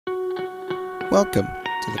Welcome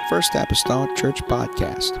to the First Apostolic Church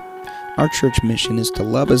Podcast. Our church mission is to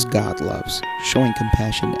love as God loves, showing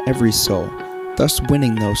compassion to every soul, thus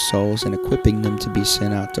winning those souls and equipping them to be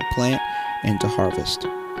sent out to plant and to harvest.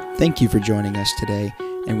 Thank you for joining us today,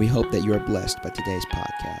 and we hope that you are blessed by today's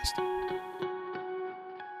podcast.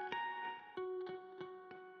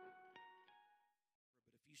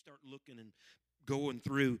 If you start looking and going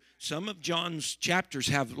through, some of John's chapters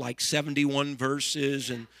have like 71 verses,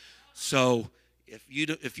 and so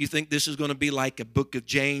if you think this is going to be like a Book of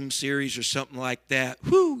James series or something like that,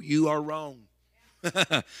 you are wrong.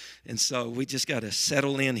 And so we just got to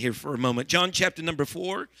settle in here for a moment. John chapter number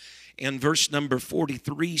 4 and verse number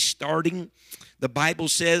 43 starting. The Bible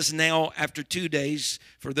says, now after 2 days,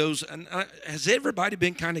 for those, has everybody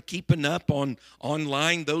been kind of keeping up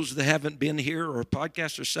online, those that haven't been here or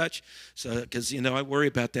podcasts or such? So, because, I worry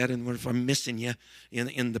about that and what if I'm missing you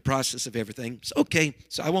in the process of everything. So, okay,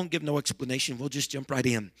 so I won't give no explanation. We'll just jump right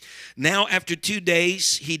in. Now after 2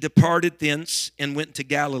 days, he departed thence and went to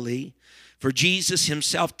Galilee. For Jesus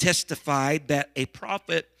himself testified that a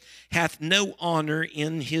prophet hath no honor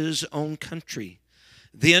in his own country.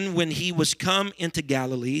 Then when he was come into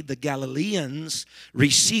Galilee, the Galileans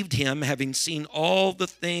received him, having seen all the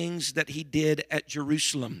things that he did at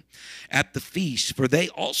Jerusalem at the feast, for they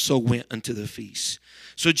also went unto the feast.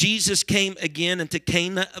 So Jesus came again into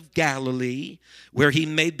Cana of Galilee, where he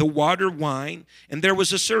made the water wine, and there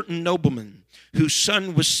was a certain nobleman whose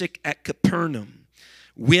son was sick at Capernaum.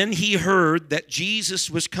 When he heard that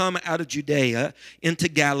Jesus was come out of Judea into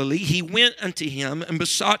Galilee, he went unto him and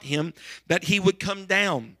besought him that he would come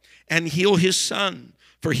down and heal his son,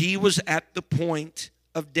 for he was at the point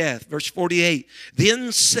of death. Verse 48,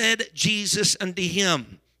 then said Jesus unto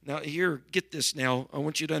him. Now here, get this now. I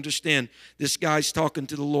want you to understand. This guy's talking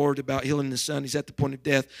to the Lord about healing his son. He's at the point of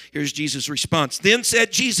death. Here's Jesus' response. Then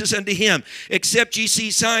said Jesus unto him, except ye see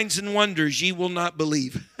signs and wonders, ye will not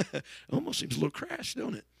believe. Almost seems a little crash,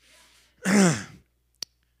 don't it?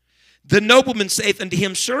 The nobleman saith unto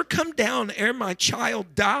him, Sir, come down ere my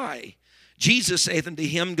child die. Jesus saith unto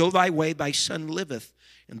him, Go thy way, thy son liveth.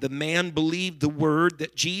 And the man believed the word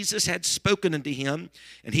that Jesus had spoken unto him,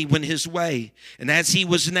 and he went his way. And as he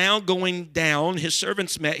was now going down, his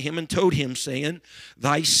servants met him and told him, saying,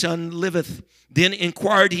 Thy son liveth. Then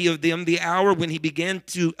inquired he of them the hour when he began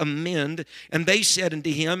to amend. And they said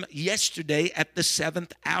unto him, Yesterday at the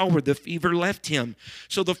 7th hour the fever left him.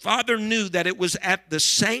 So the father knew that it was at the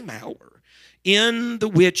same hour in the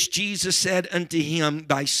which Jesus said unto him,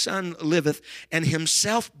 Thy son liveth, and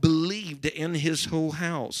himself believed in his whole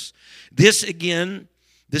house. This again,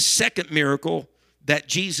 the second miracle that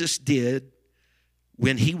Jesus did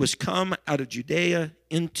when he was come out of Judea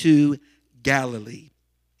into Galilee.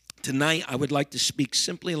 Tonight, I would like to speak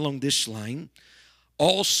simply along this line.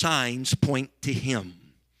 All signs point to him.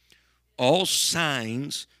 All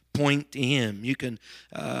signs point to him. You can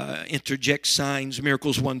interject signs,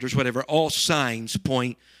 miracles, wonders, whatever. All signs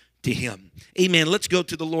point to him. Amen. Let's go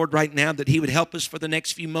to the Lord right now that he would help us for the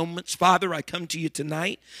next few moments. Father, I come to you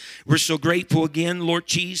tonight. We're so grateful again, Lord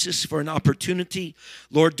Jesus, for an opportunity,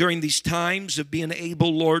 Lord, during these times of being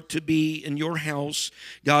able, Lord, to be in your house,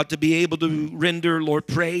 God, to be able to render, Lord,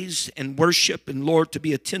 praise and worship, and Lord, to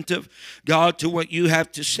be attentive, God, to what you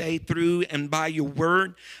have to say through and by your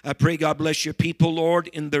word. I pray, God, bless your people, Lord,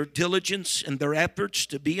 in their diligence and their efforts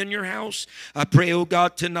to be in your house. I pray, oh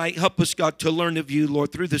God, tonight, help us, God, to learn of you,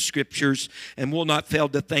 Lord, through the Scriptures, and will not fail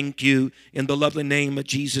to thank you in the lovely name of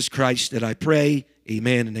Jesus Christ that I pray.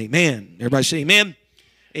 Amen and amen. Everybody say amen.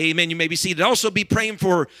 Amen. You may be seated. Also be praying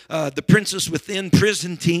for the Princess Within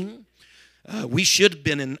prison team. We should have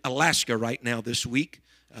been in Alaska right now this week.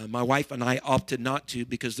 My wife and I opted not to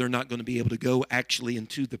because they're not going to be able to go actually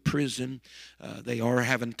into the prison. They are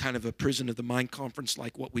having kind of a Prison of the Mind conference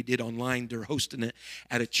like what we did online. They're hosting it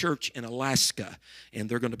at a church in Alaska, and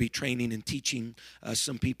they're going to be training and teaching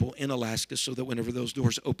some people in Alaska so that whenever those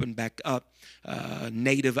doors open back up,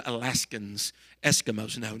 native Alaskans,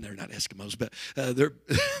 Eskimos, no, they're not Eskimos, but they're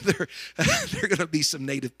going to be some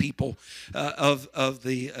native people of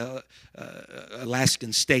the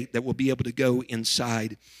Alaskan state that will be able to go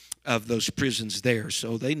inside of those prisons there.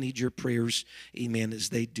 So they need your prayers, amen, as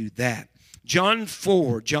they do that. John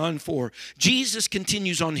 4. Jesus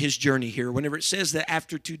continues on his journey here. Whenever it says that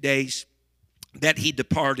after 2 days that he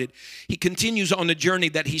departed, he continues on the journey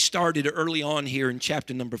that he started early on here in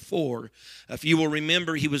chapter number 4. If you will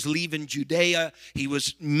remember, he was leaving Judea. He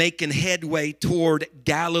was making headway toward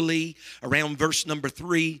Galilee around verse number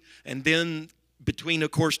 3. And then between,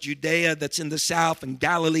 of course, Judea that's in the south and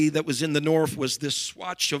Galilee that was in the north was this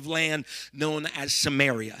swatch of land known as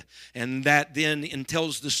Samaria. And that then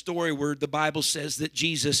tells the story where the Bible says that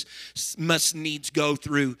Jesus must needs go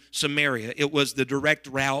through Samaria. It was the direct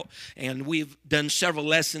route, and we've done several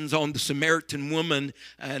lessons on the Samaritan woman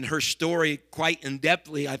and her story quite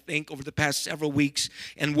in-depthly, I think, over the past several weeks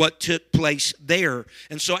and what took place there.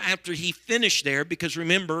 And so after he finished there, because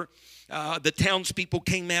remember, the townspeople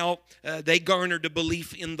came out. They garnered a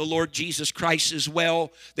belief in the Lord Jesus Christ as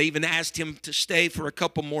well. They even asked him to stay for a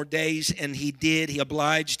couple more days, and he did. He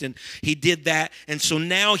obliged, and he did that. And so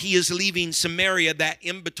now he is leaving Samaria, that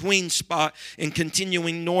in-between spot, and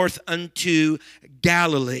continuing north unto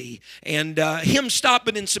Galilee. And him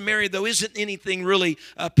stopping in Samaria, though, isn't anything really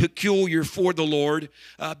peculiar for the Lord,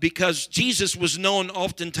 because Jesus was known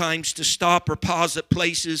oftentimes to stop or pause at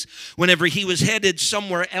places whenever he was headed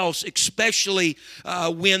somewhere else, especially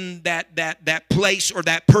when that place or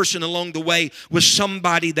that person along the way was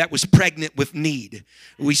somebody that was pregnant with need.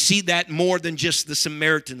 We see that more than just the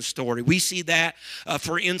Samaritan story. We see that,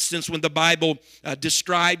 for instance, when the Bible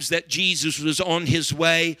describes that Jesus was on his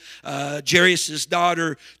way, Jairus'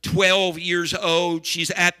 daughter, 12 years old,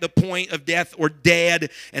 she's at the point of death or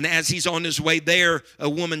dead, and as he's on his way there, a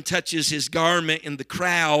woman touches his garment in the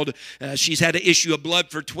crowd. She's had an issue of blood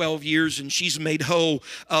for 12 years, and she's made whole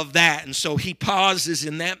of that. And so he pauses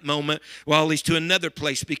in that moment while he's to another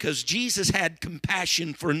place, because Jesus had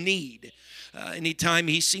compassion for need. Anytime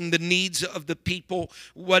he's seen the needs of the people,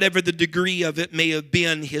 whatever the degree of it may have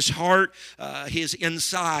been, his heart, his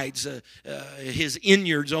insides, his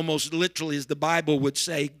innards, almost literally as the Bible would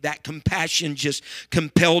say, that compassion just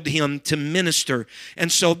compelled him to minister.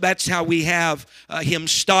 And so that's how we have him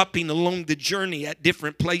stopping along the journey at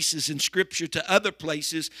different places in Scripture to other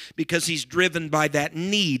places, because he's driven by that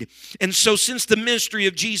need. And so since the ministry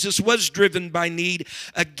of Jesus was driven by need,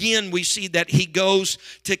 again we see that he goes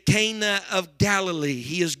to Cana of Galilee.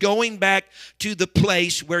 He is going back to the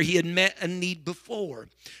place where he had met a need before.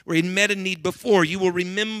 You will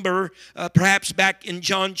remember perhaps back in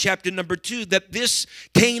John chapter number 2 that this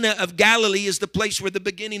Cana of Galilee is the place where the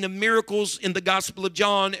beginning of miracles in the Gospel of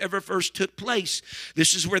John ever first took place.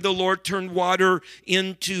 This is where the Lord turned water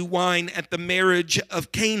into wine at the marriage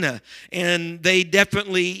of Cana. And they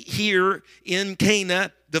definitely here in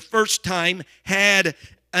Cana the first time had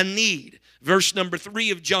a need. Verse number 3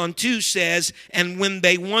 of John 2 says, and when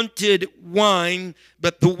they wanted wine,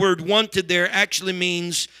 but the word wanted there actually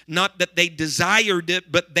means not that they desired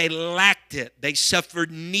it, but they lacked it. They suffered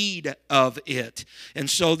need of it. And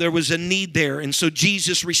so there was a need there. And so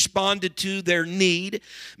Jesus responded to their need,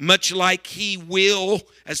 much like he will,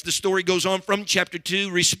 as the story goes on from chapter 2,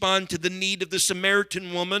 respond to the need of the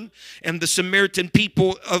Samaritan woman and the Samaritan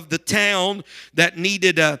people of the town that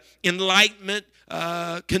needed enlightenment,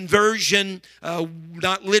 conversion,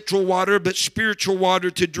 not literal water, but spiritual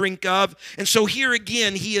water to drink of. And so here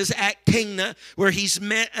again, he is at Cana where he's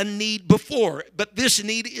met a need before. But this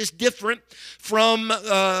need is different from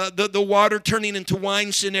the water turning into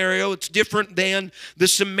wine scenario. It's different than the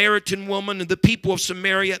Samaritan woman and the people of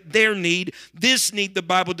Samaria, their need. This need, the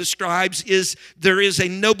Bible describes, is there is a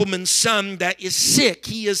nobleman's son that is sick.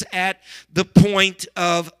 He is at the point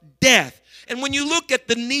of death. And when you look at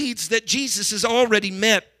the needs that Jesus has already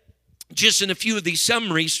met, just in a few of these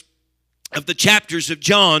summaries of the chapters of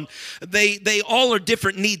John, they all are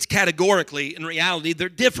different needs categorically. In reality, they're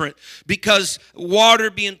different, because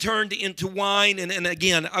water being turned into wine, and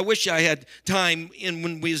again, I wish I had time in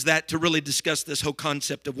when we was that to really discuss this whole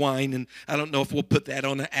concept of wine, and I don't know if we'll put that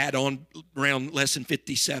on an add-on around lesson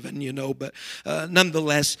 57, but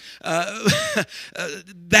nonetheless,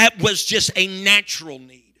 that was just a natural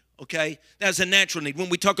need. Okay, that's a natural need. When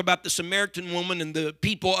we talk about the Samaritan woman and the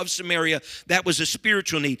people of Samaria, that was a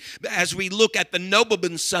spiritual need. As we look at the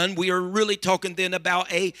nobleman's son, we are really talking then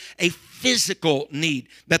about a physical need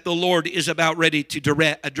that the Lord is about ready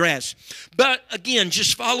to address. But again,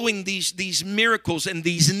 just following these miracles and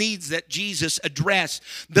these needs that Jesus addressed,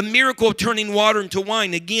 the miracle of turning water into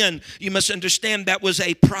wine, again, you must understand that was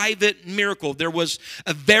a private miracle. There was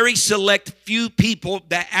a very select few people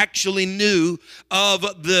that actually knew of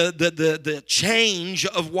the change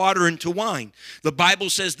of water into wine. The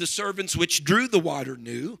Bible says the servants which drew the water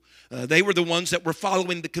knew. They were the ones that were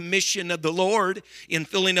following the commission of the Lord in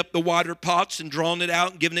filling up the water pots and drawing it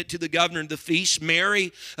out and giving it to the governor of the feast.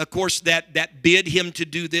 Mary, of course, that bid him to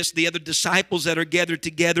do this. The other disciples that are gathered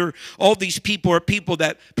together, all these people are people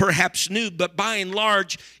that perhaps knew, but by and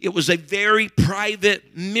large, it was a very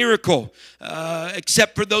private miracle,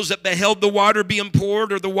 except for those that beheld the water being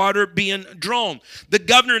poured or the water being drawn. The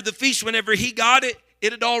governor of the feast, whenever he got it,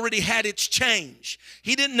 It had already had its change.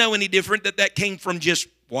 He didn't know any different that came from just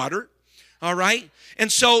water. All right?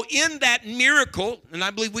 And so in that miracle, and I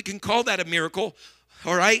believe we can call that a miracle,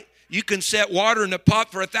 all right? You can set water in a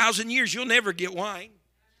pot for 1,000 years. You'll never get wine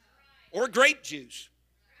or grape juice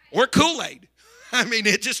or Kool-Aid. I mean,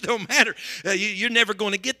 it just don't matter. You're never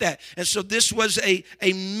going to get that. And so this was a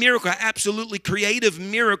miracle, an absolutely creative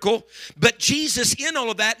miracle. But Jesus, in all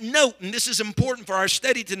of that, note, and this is important for our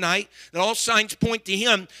study tonight, that all signs point to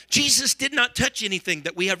him, Jesus did not touch anything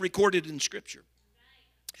that we have recorded in Scripture.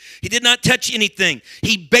 He did not touch anything.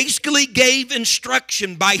 He basically gave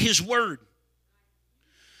instruction by his word.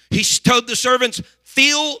 He told the servants,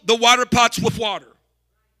 fill the water pots with water.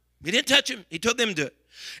 He didn't touch them. He told them to.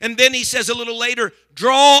 And then he says a little later,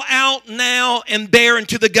 draw out now and bear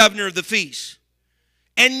unto the governor of the feast.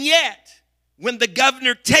 And yet, when the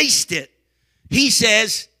governor tasted it, he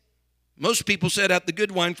says, most people set out the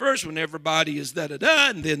good wine first when everybody is da-da-da,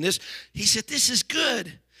 and then this. He said, this is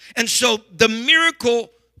good. And so the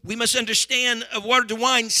miracle, we must understand, of water to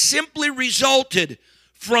wine simply resulted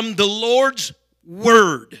from the Lord's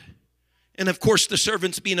word. And of course, the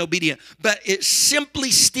servants being obedient. But it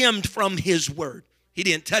simply stemmed from his word. He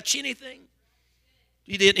didn't touch anything.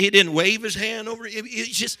 He didn't wave his hand over it.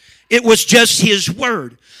 It was just his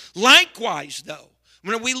word. Likewise, though,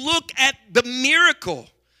 when we look at the miracle,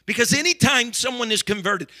 because anytime someone is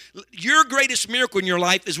converted, your greatest miracle in your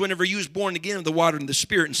life is whenever you was born again of the water and the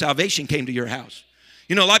Spirit and salvation came to your house.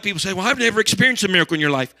 You know, a lot of people say, well, I've never experienced a miracle in your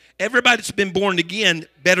life. Everybody that's been born again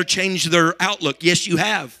better change their outlook. Yes, you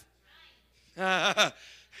have.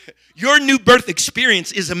 Your new birth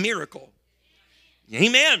experience is a miracle.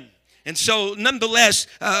 Amen. And so nonetheless,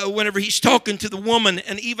 whenever he's talking to the woman,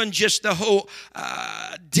 and even just the whole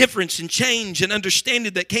difference and change and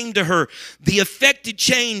understanding that came to her, the affected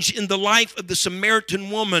change in the life of the Samaritan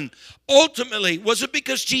woman, ultimately, wasn't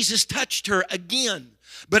because Jesus touched her again,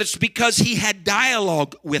 but it's because he had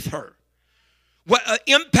dialogue with her. What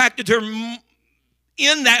impacted her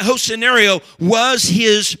in that whole scenario was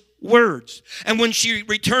his words. And when she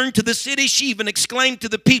returned to the city, she even exclaimed to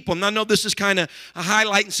the people, and I know this is kind of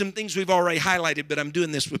highlighting some things we've already highlighted, but I'm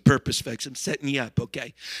doing this with purpose, folks. I'm setting you up,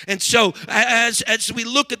 okay? And so as we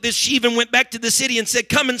look at this, she even went back to the city and said,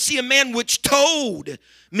 come and see a man which told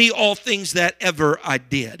me all things that ever I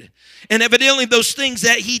did. And evidently those things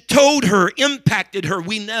that he told her impacted her,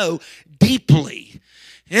 we know, deeply.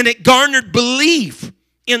 And it garnered belief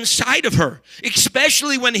inside of her,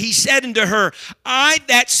 especially when he said unto her, I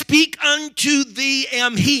that speak unto thee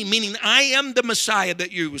am he, meaning I am the Messiah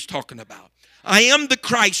that you was talking about. I am the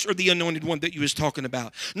Christ, or the anointed one that you was talking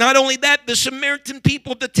about. Not only that, the Samaritan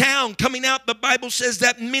people of the town coming out, the Bible says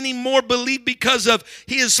that many more believed because of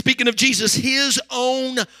his, speaking of Jesus, his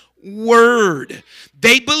own word.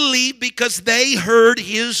 They believed because they heard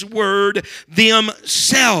his word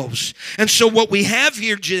themselves. And so what we have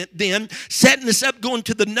here then, setting us up, going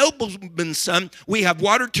to the nobleman's son, we have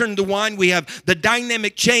water turned to wine. We have the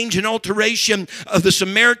dynamic change and alteration of the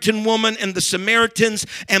Samaritan woman and the Samaritans.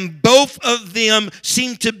 And both of them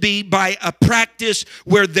seem to be by a practice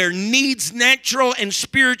where their needs, natural and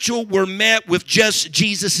spiritual, were met with just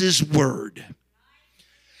Jesus's word.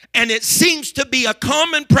 And it seems to be a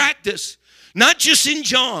common practice, not just in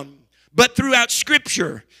John, but throughout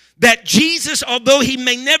Scripture, that Jesus, although he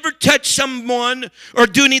may never touch someone or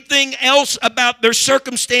do anything else about their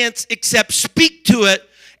circumstance except speak to it,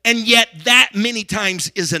 and yet that many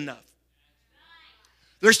times is enough.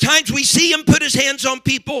 There's times we see him put his hands on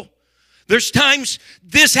people. There's times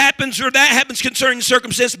this happens or that happens concerning the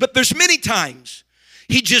circumstance, but there's many times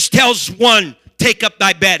he just tells one, take up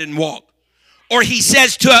thy bed and walk. Or he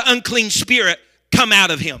says to an unclean spirit, come out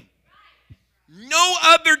of him. No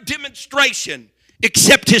other demonstration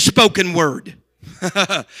except his spoken word.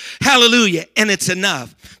 Hallelujah. And it's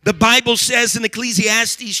enough. The Bible says in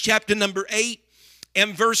Ecclesiastes chapter number 8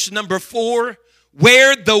 and verse number 4,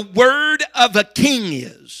 where the word of a king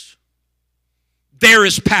is, there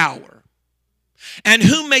is power. And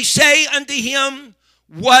who may say unto him,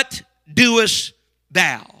 what doest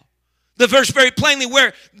thou? The verse very plainly,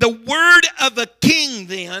 where the word of a king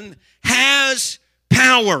then has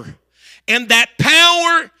power. And that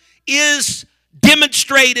power is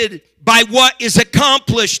demonstrated by what is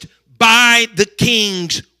accomplished by the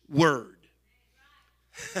king's word.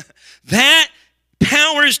 That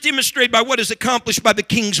power is demonstrated by what is accomplished by the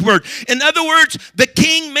king's word. In other words, the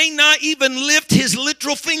king may not even lift his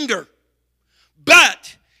literal finger.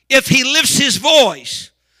 But if he lifts his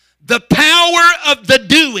voice, the power of the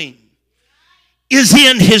doing is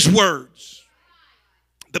in his words.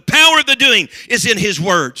 The power of the doing is in his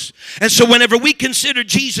words. And so whenever we consider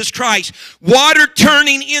Jesus Christ, water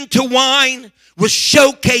turning into wine was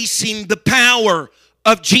showcasing the power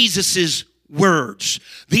of Jesus' words.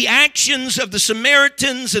 The actions of the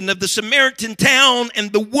Samaritans and of the Samaritan town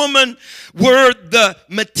and the woman were the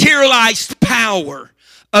materialized power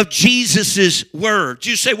of Jesus' words.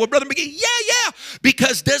 You say, well, Brother McGee, yeah.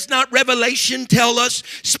 Because does not Revelation tell us,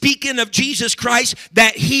 speaking of Jesus Christ,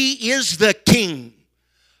 that he is the King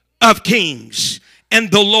of kings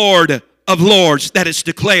and the Lord of lords, that is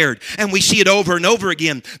declared. And we see it over and over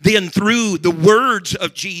again. Then through the words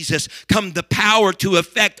of Jesus come the power to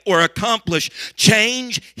effect or accomplish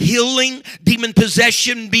change, healing, demon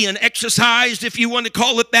possession being exorcised, if you want to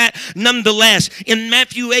call it that. Nonetheless, in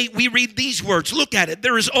Matthew 8, we read these words. Look at it.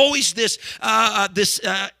 There is always this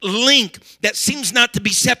link that seems not to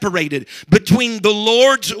be separated between the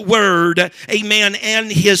Lord's word, amen, and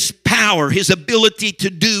his power, his ability to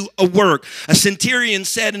do a work. A centurion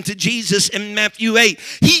said unto Jesus in Matthew 8,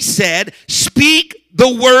 he said, speak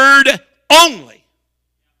the word only,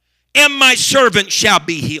 and my servant shall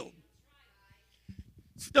be healed.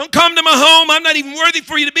 Don't come to my home. I'm not even worthy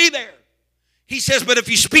for you to be there. He says, but if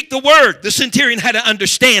you speak the word, the centurion had an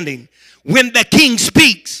understanding. When the king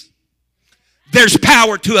speaks, there's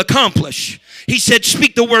power to accomplish. He said,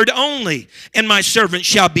 speak the word only, and my servant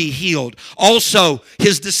shall be healed. Also,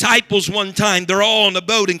 his disciples one time, they're all on a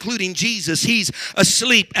boat, including Jesus. He's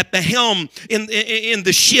asleep at the helm in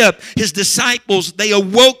the ship. His disciples, they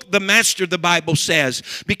awoke the master, the Bible says,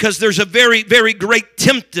 because there's a very, very great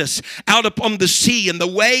tempest out upon the sea, and the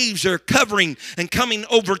waves are covering and coming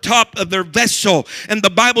over top of their vessel. And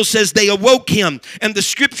the Bible says they awoke him. And the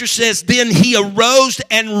scripture says, then he arose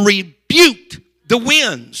and rebuked the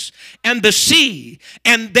winds and the sea,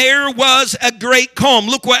 and there was a great calm.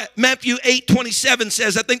 Look what Matthew 8:27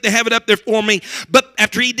 says. I think they have it up there for me. But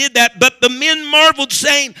after he did that, but the men marveled,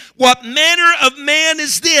 saying, what manner of man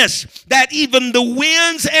is this, that even the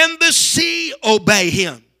winds and the sea obey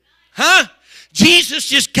him? Jesus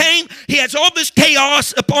just came. He has all this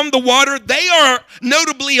chaos upon the water. They are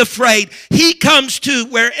notably afraid. He comes to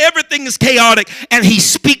where everything is chaotic, and he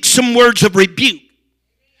speaks some words of rebuke.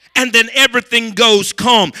 And then everything goes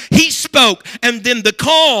calm. He spoke, and then the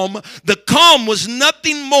calm was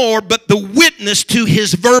nothing more but the witness to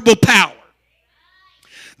his verbal power.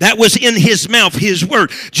 That was in his mouth, his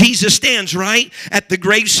word. Jesus stands right at the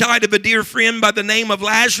graveside of a dear friend by the name of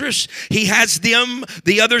Lazarus. He has them,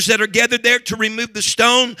 the others that are gathered there, to remove the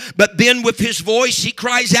stone. But then with his voice, he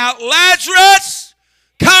cries out, Lazarus,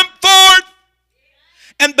 come forth.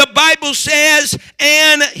 And the Bible says,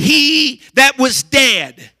 and he that was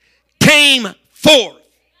dead came forth.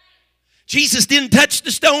 Jesus didn't touch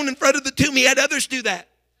the stone in front of the tomb. He had others do that.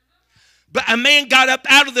 But a man got up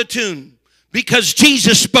out of the tomb because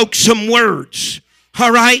Jesus spoke some words.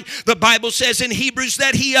 All right? The Bible says in Hebrews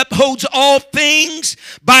that he upholds all things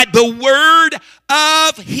by the word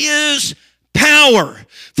of his power.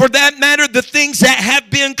 For that matter, the things that have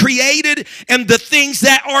been created and the things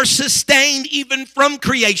that are sustained even from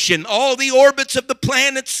creation, all the orbits of the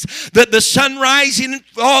planets, the sun rising and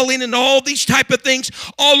falling and all these type of things,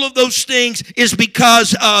 all of those things is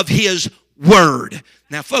because of his word.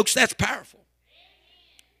 Now, folks, that's powerful.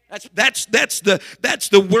 That's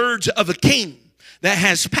the words of a king that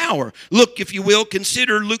has power. Look, if you will,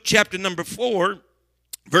 consider Luke chapter number 4.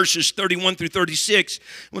 Verses 31 through 36.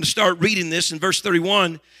 I'm going to start reading this in verse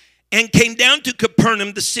 31. And came down to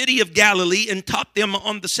Capernaum, the city of Galilee, and taught them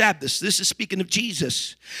on the Sabbath. This is speaking of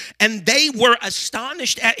Jesus. And they were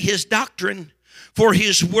astonished at his doctrine, for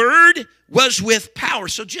his word was with power.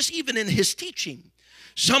 So just even in his teaching,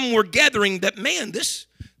 some were gathering that, man, this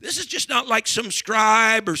is just not like some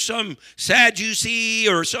scribe or some Sadducee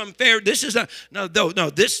or some Pharisee. This is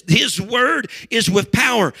his word is with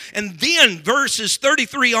power. And then verses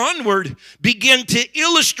 33 onward begin to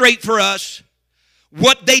illustrate for us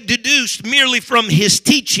what they deduced merely from his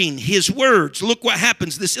teaching, his words. Look what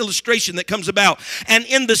happens, this illustration that comes about. And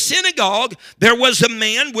in the synagogue there was a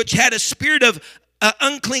man which had a spirit of an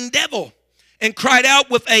unclean devil, and cried out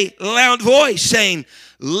with a loud voice, saying,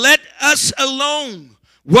 let us alone.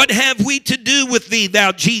 What have we to do with thee,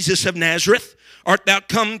 thou Jesus of Nazareth? Art thou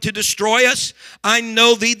come to destroy us? I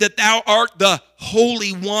know thee that thou art the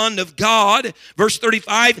Holy One of God. Verse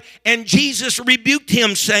 35, and Jesus rebuked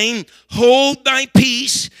him, saying, hold thy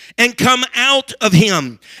peace, and come out of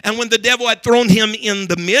him. And when the devil had thrown him in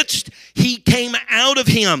the midst, he came out of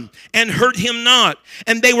him, and hurt him not.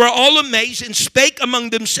 And they were all amazed, and spake among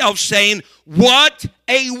themselves, saying, what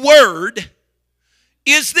a word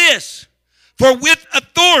is this? For with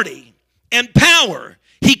authority and power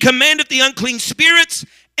he commanded the unclean spirits,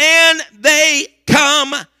 and they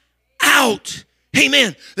come out.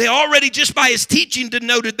 Amen. They already, just by his teaching,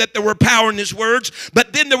 denoted that there were power in his words,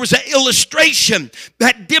 but then there was an illustration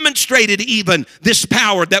that demonstrated even this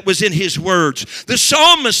power that was in his words. The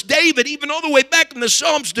psalmist David, even all the way back in the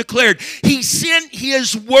Psalms, declared he sent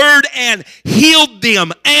his word and healed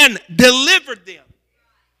them and delivered them.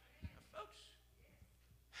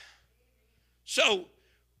 So,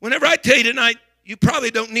 whenever I tell you tonight, you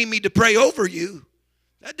probably don't need me to pray over you,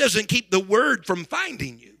 that doesn't keep the word from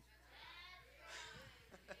finding you.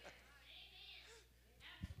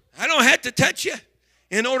 I don't have to touch you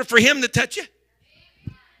in order for him to touch you.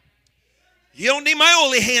 You don't need my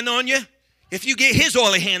oily hand on you if you get his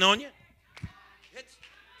oily hand on you.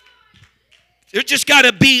 There's just got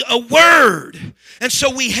to be a word. And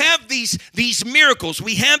so we have these miracles.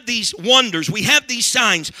 We have these wonders. We have these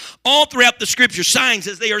signs all throughout the Scripture. Signs,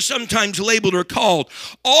 as they are sometimes labeled or called.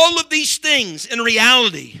 All of these things, in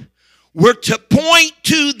reality, were to point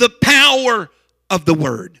to the power of the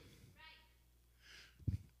word.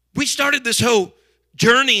 We started this whole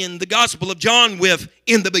journey in the Gospel of John with,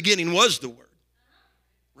 in the beginning was the Word.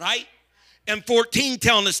 Right? And 14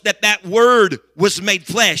 telling us that Word was made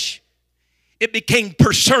flesh. It became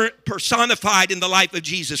personified in the life of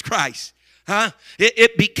Jesus Christ.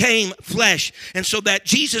 It became flesh. And so that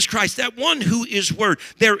Jesus Christ, that one who is Word,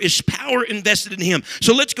 there is power invested in him.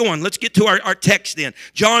 So let's go on. Let's get to our text then.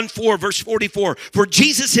 John 4, verse 44. For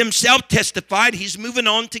Jesus himself testified, he's moving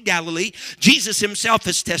on to Galilee. Jesus himself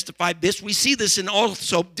has testified this. We see this in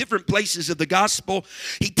also different places of the gospel.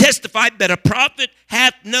 He testified that a prophet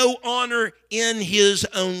hath no honor in his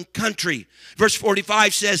own country. Verse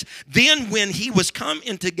 45 says, then when he was come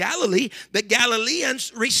into Galilee, the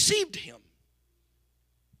Galileans received him,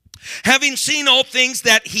 having seen all things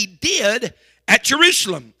that he did at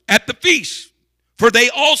Jerusalem, at the feast. For they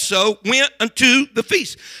also went unto the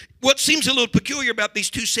feast. What seems a little peculiar about these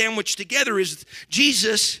two sandwiched together is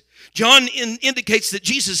John indicates that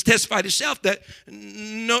Jesus testified himself that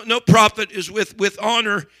no prophet is with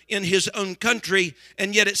honor in his own country,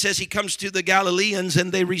 and yet it says he comes to the Galileans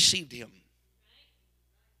and they received him.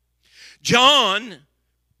 John,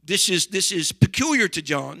 this is peculiar to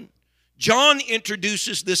John. John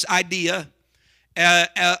introduces this idea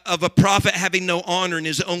of a prophet having no honor in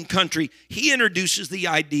his own country. He introduces the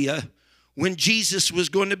idea when Jesus was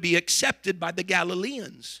going to be accepted by the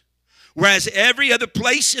Galileans. Whereas every other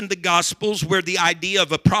place in the Gospels where the idea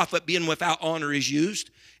of a prophet being without honor is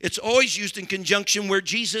used, it's always used in conjunction where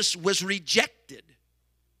Jesus was rejected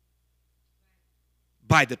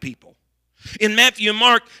by the people. In Matthew and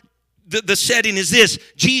Mark, the setting is this.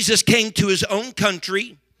 Jesus came to his own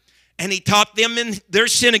country, and he taught them in their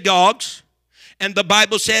synagogues. And the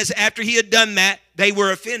Bible says after he had done that, they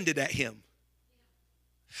were offended at him.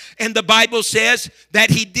 And the Bible says that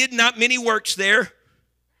he did not many works there,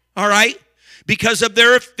 all right, because of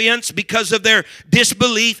their offense, because of their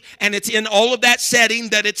disbelief. And it's in all of that setting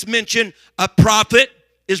that it's mentioned a prophet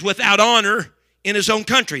is without honor in his own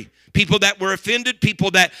country. People that were offended,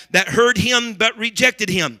 people that heard him but rejected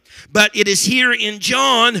him. But it is here in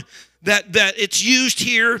John that it's used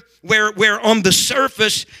here where on the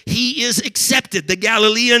surface he is accepted. The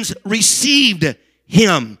Galileans received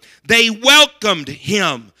him. They welcomed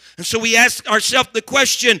him. And so we ask ourselves the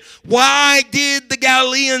question, why did the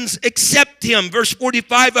Galileans accept him? Verse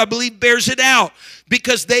 45, I believe, bears it out.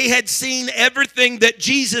 Because they had seen everything that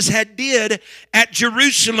Jesus had did at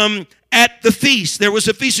Jerusalem at the feast. There was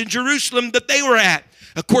a feast in Jerusalem that they were at.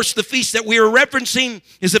 Of course, the feast that we are referencing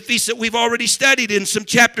is a feast that we've already studied in some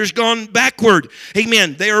chapters gone backward.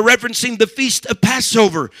 Amen. They are referencing the feast of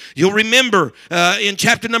Passover. You'll remember in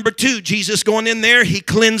chapter number 2, Jesus going in there, he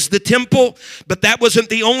cleansed the temple, but that wasn't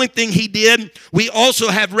the only thing he did. We also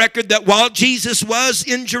have record that while Jesus was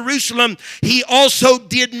in Jerusalem, he also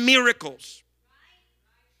did miracles.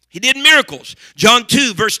 He did miracles. John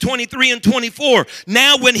 2, verse 23 and 24.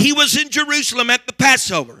 Now when he was in Jerusalem at the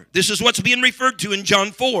Passover, this is what's being referred to in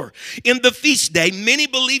John 4. In the feast day, many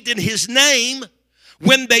believed in his name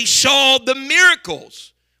when they saw the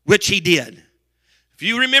miracles which he did. If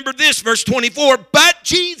you remember this, verse 24, but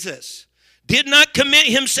Jesus did not commit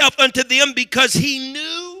himself unto them because he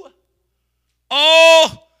knew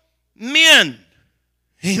all men.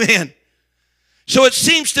 Amen. So it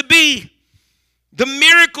seems to be the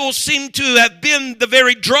miracles seem to have been the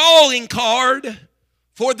very drawing card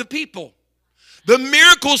for the people. The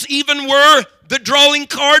miracles even were the drawing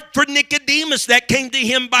card for Nicodemus that came to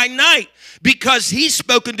him by night, because he's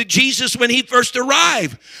spoken to Jesus when he first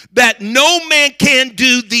arrived, that no man can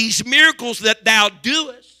do these miracles that thou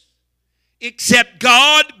doest except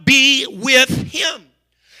God be with him.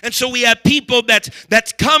 And so we have people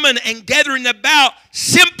that's coming and gathering about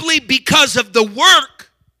simply because of the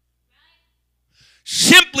work,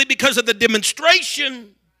 simply because of the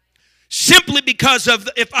demonstration, simply because of,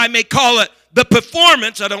 if I may call it, the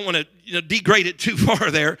performance. I don't want to degrade it too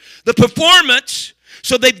far there. The performance.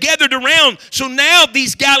 So they've gathered around. So now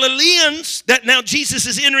these Galileans, that now Jesus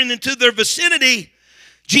is entering into their vicinity,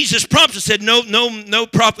 Jesus prompts and said, no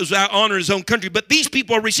prophet is without honor in his own country. But these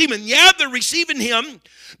people are receiving. Yeah, they're receiving him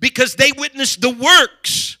because they witnessed the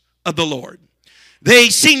works of the Lord. They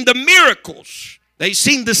seen the miracles. They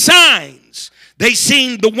seen the signs. They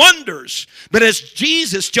seen the wonders. But as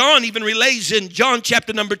John even relays in John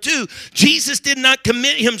chapter number 2, Jesus did not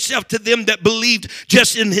commit himself to them that believed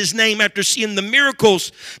just in his name after seeing the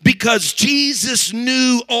miracles, because Jesus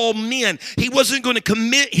knew all men. He wasn't going to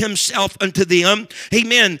commit himself unto them,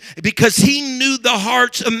 amen, because he knew the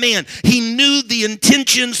hearts of man. He knew the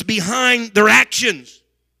intentions behind their actions.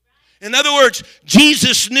 In other words,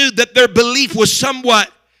 Jesus knew that their belief was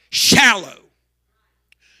somewhat shallow,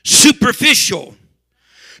 superficial,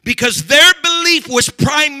 because their belief was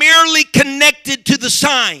primarily connected to the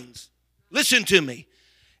signs. Listen to me.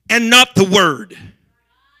 And not the word.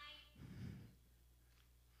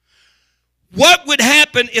 What would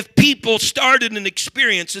happen if people started an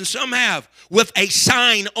experience, and some have, with a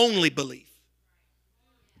sign-only belief?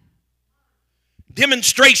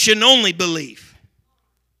 Demonstration-only belief.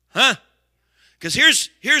 Huh? Because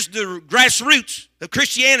here's the grassroots of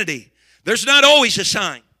Christianity. There's not always a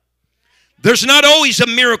sign. There's not always a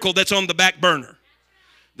miracle that's on the back burner.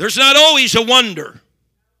 There's not always a wonder.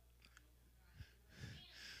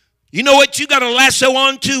 You know what you got to lasso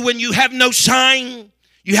onto when you have no sign,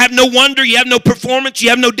 you have no wonder, you have no performance, you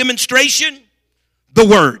have no demonstration? The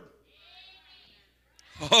Word.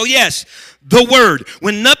 Oh yes, the Word.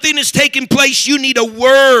 When nothing is taking place, you need a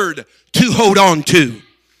word to hold on to.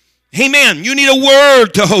 Amen. You need a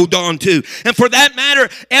word to hold on to. And for that matter,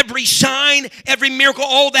 every sign, every miracle,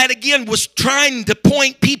 all that again was trying to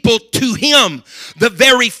point people to him, the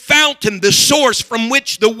very fountain, the source from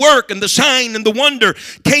which the work and the sign and the wonder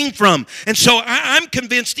came from. And so I'm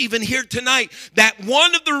convinced even here tonight that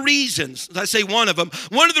one of the reasons, I say one of them,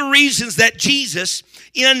 one of the reasons that Jesus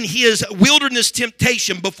in his wilderness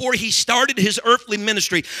temptation before he started his earthly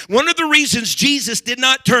ministry, one of the reasons Jesus did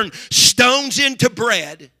not turn stones into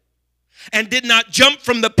bread and did not jump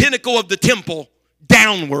from the pinnacle of the temple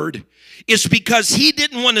downward is because he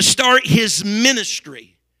didn't want to start his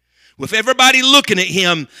ministry with everybody looking at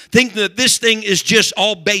him thinking that this thing is just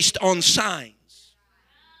all based on signs.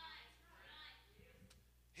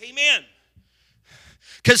 Amen.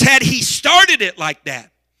 Because had he started it like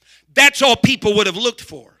that, that's all people would have looked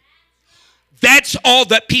for. That's all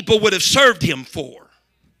that people would have served him for.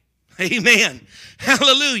 Amen.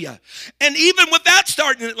 Hallelujah. And even without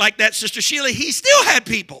starting it like that, Sister Sheila, he still had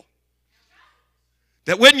people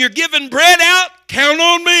that when you're giving bread out, count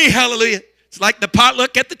on me. Hallelujah. It's like the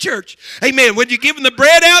potluck at the church. Amen. When you're giving the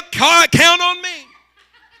bread out, count on me.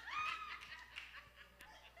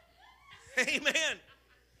 Amen.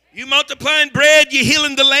 You multiplying bread, you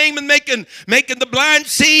healing the lame and making the blind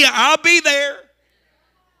see, I'll be there.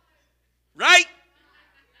 Right?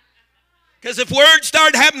 Because if words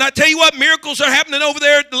start happening, I tell you what, miracles are happening over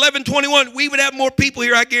there at 1121. We would have more people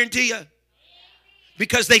here, I guarantee you.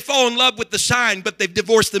 Because they fall in love with the sign, but they've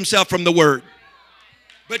divorced themselves from the word.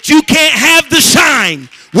 But you can't have the sign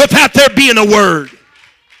without there being a word.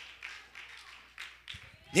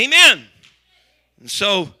 Amen. And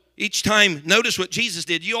so each time, notice what Jesus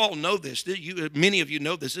did. You all know this. Many of you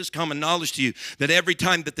know this. This is common knowledge to you. That every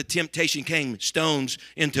time that the temptation came, stones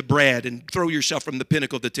into bread and throw yourself from the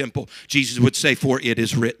pinnacle of the temple, Jesus would say, for it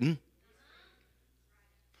is written.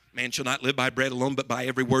 Man shall not live by bread alone, but by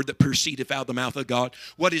every word that proceedeth out of the mouth of God.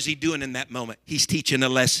 What is he doing in that moment? He's teaching a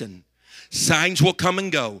lesson. Signs will come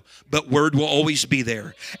and go, but word will always be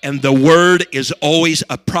there. And the word is always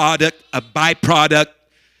a product, a byproduct,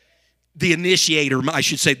 the initiator, I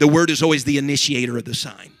should say. The word is always the initiator of the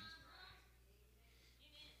sign.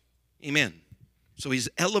 Amen. So he's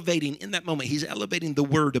elevating, in that moment, he's elevating the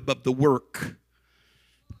word above the work.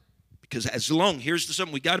 Because here's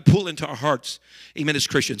something we got to pull into our hearts, amen, as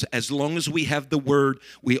Christians. As long as we have the word,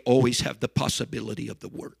 we always have the possibility of the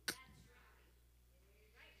work.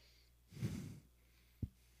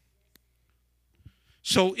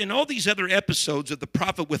 So in all these other episodes of the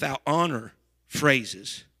prophet without honor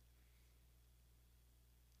phrases,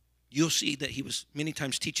 you'll see that he was many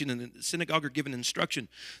times teaching in the synagogue or giving instruction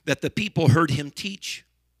that the people heard him teach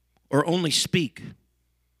or only speak.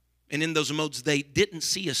 And in those modes, they didn't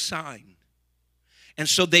see a sign. And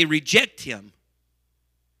so they reject him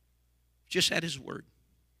just at his word.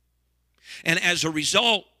 And as a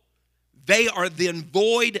result, they are then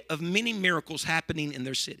void of many miracles happening in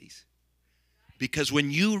their cities. Because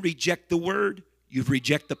when you reject the word, you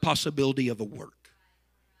reject the possibility of a work.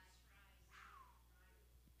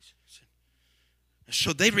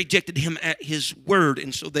 So they rejected him at his word,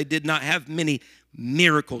 and so they did not have many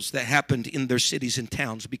miracles that happened in their cities and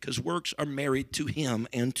towns, because works are married to him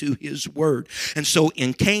and to his word. And so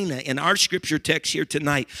in Cana, in our scripture text here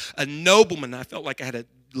tonight, a nobleman, I felt like I had to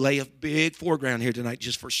lay a big foreground here tonight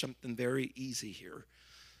just for something very easy here.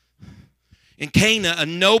 In Cana, a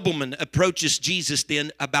nobleman approaches Jesus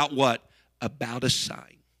then about what? About a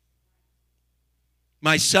sign.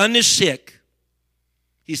 My son is sick.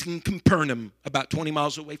 He's in Capernaum, about 20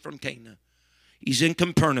 miles away from Cana. He's in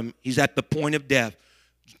Capernaum. He's at the point of death.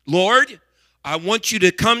 Lord, I want you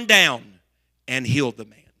to come down and heal the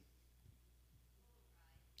man.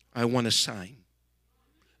 I want a sign.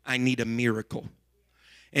 I need a miracle.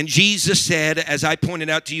 And Jesus said, as I pointed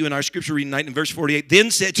out to you in our scripture reading tonight in verse 48,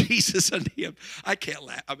 then said Jesus unto him, I can't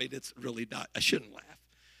laugh. I mean, it's really not. I shouldn't laugh.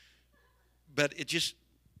 But it just,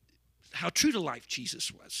 how true to life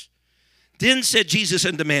Jesus was. Then said Jesus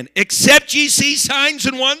unto man, except ye see signs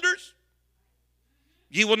and wonders,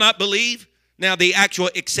 ye will not believe. Now the actual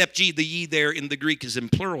except ye, the ye there in the Greek is in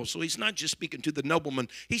plural. So he's not just speaking to the nobleman.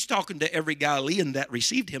 He's talking to every Galilean that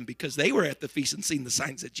received him, because they were at the feast and seen the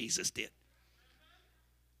signs that Jesus did.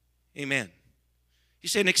 Amen.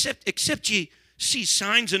 He's saying, except ye see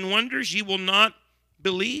signs and wonders, ye will not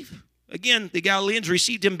believe. Again, the Galileans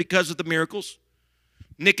received him because of the miracles.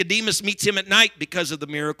 Nicodemus meets him at night because of the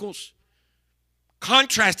miracles.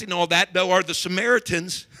 Contrasting all that, though, are the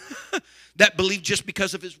Samaritans that believe just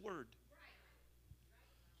because of his word.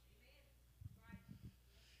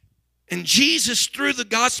 And Jesus, through the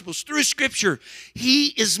Gospels, through Scripture, he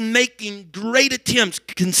is making great attempts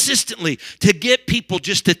consistently to get people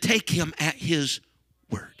just to take him at his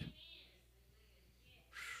word.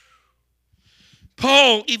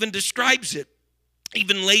 Paul even describes it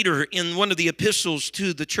even later in one of the epistles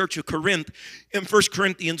to the church of Corinth in 1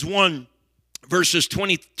 Corinthians 1. Verses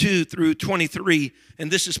 22 through 23,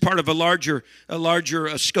 and this is part of a larger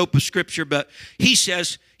scope of Scripture, but he said,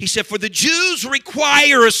 for the Jews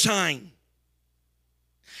require a sign,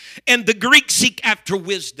 and the Greeks seek after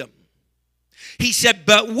wisdom. He said,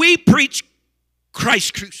 but we preach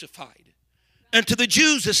Christ crucified, and to the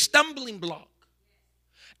Jews a stumbling block,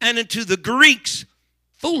 and unto the Greeks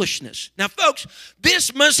foolishness. Now, folks,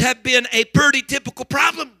 this must have been a pretty typical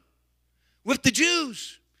problem with the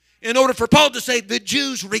Jews. In order for Paul to say the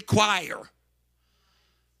Jews require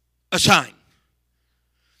a sign.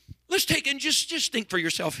 Let's take and just think for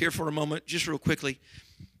yourself here for a moment, just real quickly.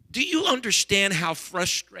 Do you understand how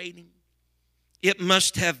frustrating it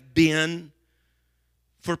must have been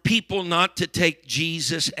for people not to take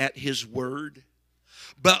Jesus at his word,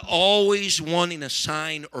 but always wanting a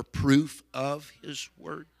sign or proof of his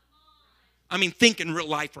word? I mean, think in real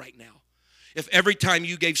life right now. If every time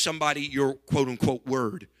you gave somebody your quote-unquote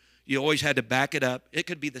word, you always had to back it up. It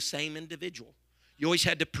could be the same individual. You always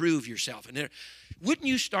had to prove yourself. And wouldn't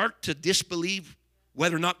you start to disbelieve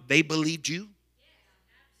whether or not they believed you?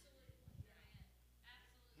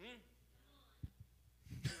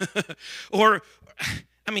 Or,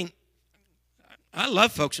 I mean, I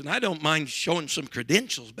love folks, and I don't mind showing some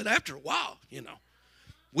credentials, but after a while,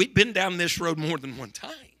 we've been down this road more than one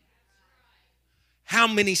time. How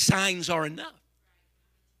many signs are enough?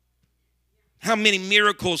 How many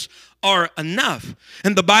miracles are enough?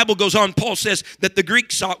 And the Bible goes on, Paul says that the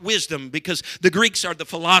Greeks sought wisdom, because the Greeks are the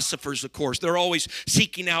philosophers, of course. They're always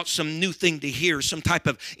seeking out some new thing to hear, some type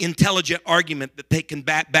of intelligent argument that they can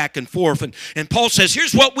back and forth. And Paul says,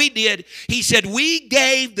 here's what we did. He said, we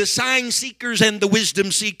gave the sign seekers and the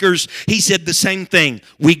wisdom seekers, he said the same thing.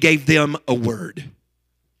 We gave them a word.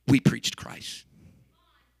 We preached Christ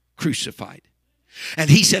crucified. And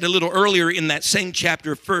he said a little earlier in that same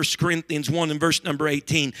chapter of 1 Corinthians 1 and verse number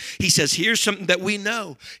 18, he says, here's something that we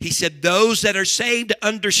know. He said, those that are saved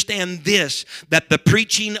understand this, that the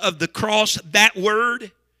preaching of the cross, that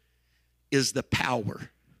word, is the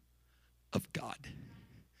power of God.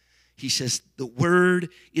 He says the word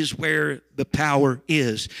is where the power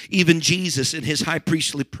is. Even Jesus in his high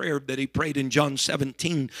priestly prayer that he prayed in John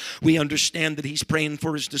 17, we understand that he's praying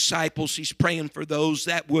for his disciples. He's praying for those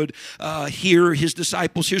that would hear his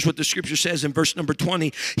disciples. Here's what the scripture says in verse number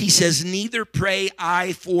 20. He says, neither pray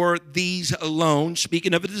I for these alone,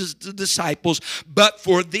 speaking of his disciples, but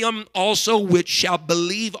for them also which shall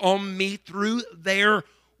believe on me through their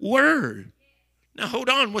word. Now, hold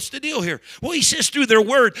on. What's the deal here? Well, he says through their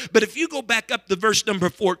word. But if you go back up to verse number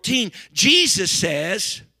 14, Jesus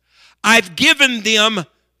says, I've given them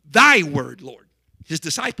thy word, Lord. His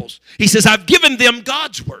disciples. He says, I've given them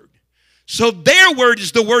God's word. So their word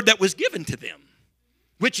is the word that was given to them,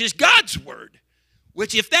 which is God's word.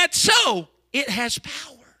 Which, if that's so, it has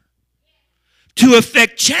power to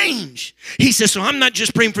affect change. He says, so I'm not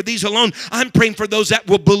just praying for these alone. I'm praying for those that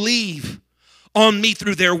will believe on me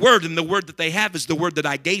through their word. And the word that they have is the word that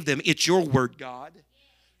I gave them. It's your word, God.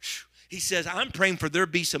 He says, I'm praying for there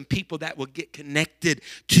be some people that will get connected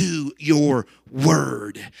to your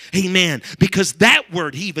word. Amen. Because that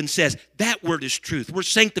word, he even says, that word is truth. We're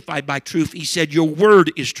sanctified by truth. He said, your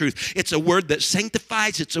word is truth. It's a word that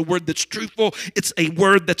sanctifies. It's a word that's truthful. It's a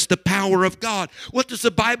word that's the power of God. What does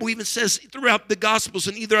the Bible even says throughout the Gospels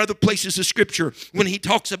and either other places of Scripture when he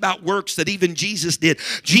talks about works that even Jesus did?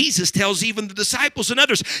 Jesus tells even the disciples and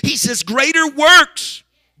others, he says, greater works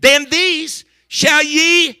than these shall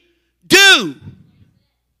ye do.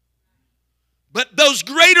 But those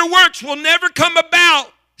greater works will never come about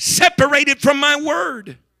separated from my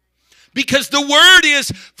word. Because the word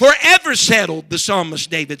is forever settled, the psalmist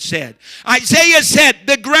David said. Isaiah said,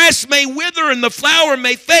 the grass may wither and the flower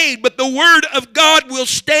may fade, but the word of God will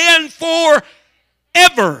stand forever.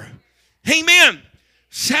 Amen.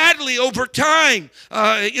 Sadly, over time,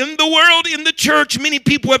 in the world, in the church, many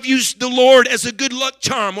people have used the Lord as a good luck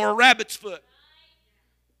charm or a rabbit's foot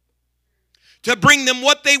to bring them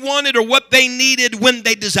what they wanted or what they needed when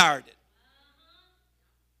they desired it.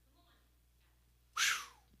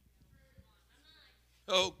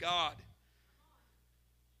 Whew. Oh, God.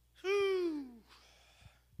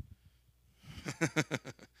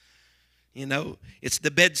 You know, it's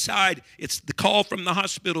the bedside. It's the call from the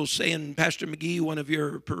hospital saying, Pastor McGee, one of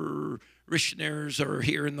your parishioners are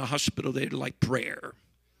here in the hospital. They'd like prayer.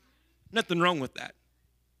 Nothing wrong with that.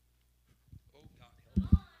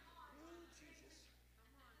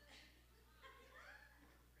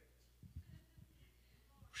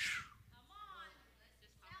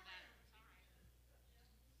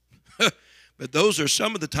 But those are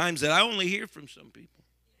some of the times that I only hear from some people.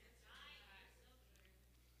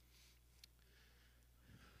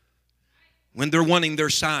 When they're wanting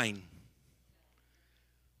their sign.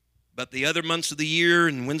 But the other months of the year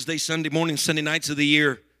and Wednesday, Sunday morning, Sunday nights of the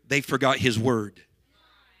year, they forgot his word.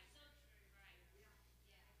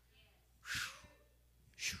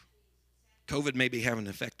 COVID may be having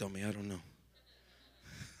an effect on me. I don't know.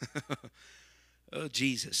 Oh,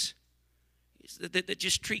 Jesus. That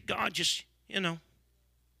just treat God just, you know,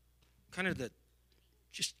 kind of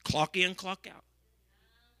just clock in, clock out.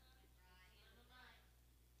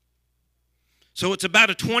 So it's about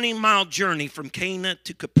a 20-mile journey from Cana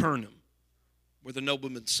to Capernaum, where the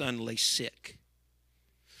nobleman's son lay sick.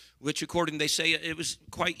 Which, according, they say, it was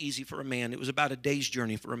quite easy for a man. It was about a day's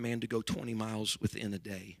journey for a man to go 20 miles within a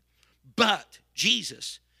day. But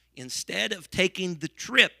Jesus, instead of taking the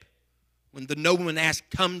trip, when the nobleman asked,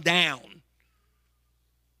 come down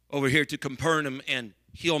over here to Capernaum and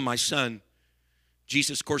heal my son,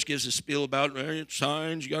 Jesus, of course, gives a spiel about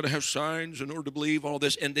signs. You got to have signs in order to believe all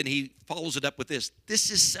this. And then he follows it up with this. This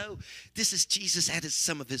is Jesus at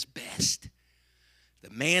some of his best. The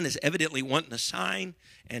man is evidently wanting a sign,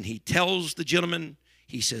 and he tells the gentleman,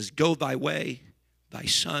 he says, go thy way, thy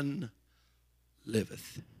son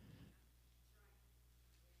liveth.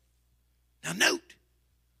 Now note,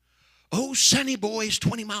 oh, Sonny boy is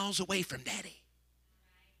 20 miles away from daddy.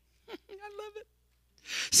 I love it.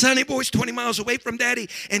 Sonny boy's 20 miles away from daddy,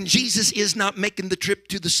 and Jesus is not making the trip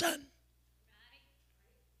to the son.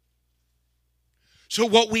 So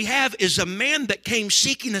what we have is a man that came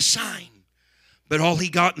seeking a sign, but all he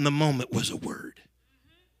got in the moment was a word.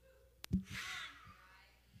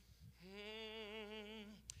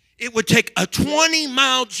 It would take a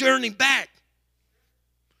 20-mile journey back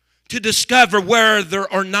to discover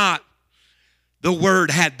whether or not the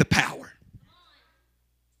word had the power.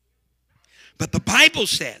 But the Bible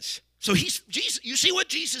says, so Jesus, you see what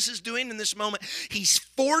Jesus is doing in this moment? He's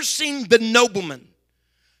forcing the nobleman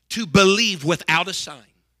to believe without a sign.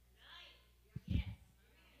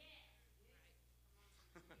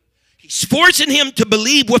 He's forcing him to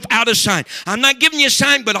believe without a sign. I'm not giving you a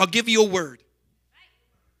sign, but I'll give you a word.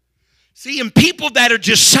 See, and people that are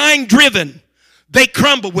just sign-driven, they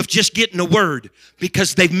crumble with just getting a word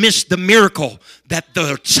because they've missed the miracle that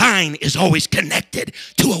the sign is always connected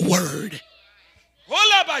to a word.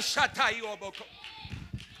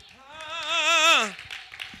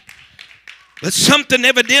 But something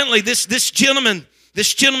evidently, this gentleman,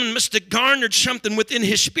 This gentleman must have garnered something within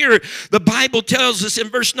his spirit. The Bible tells us in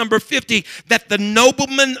verse number 50 that the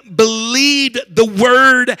nobleman believed the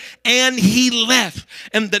word and he left.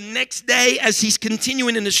 And the next day, as he's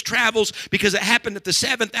continuing in his travels, because it happened at the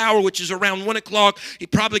 7th hour, which is around 1 o'clock, he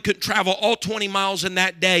probably couldn't travel all 20 miles in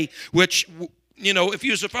that day, which, you know, if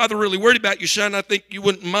you as a father really worried about your son, I think you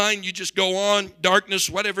wouldn't mind. You just go on, darkness,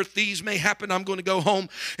 whatever thieves may happen, I'm going to go home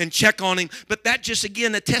and check on him. But that just,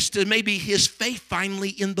 again, attests to maybe his faith finally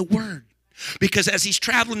in the word. Because as he's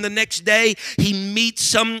traveling the next day, he meets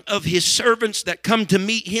some of his servants that come to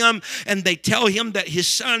meet him, and they tell him that his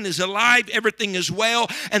son is alive, everything is well.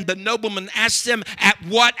 And the nobleman asks them, at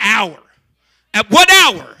what hour? At what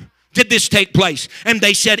hour did this take place? And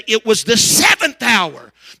they said it was the 7th hour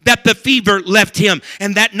that the fever left him.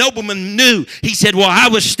 And that nobleman knew. He said, well, I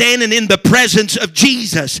was standing in the presence of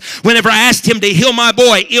Jesus whenever I asked him to heal my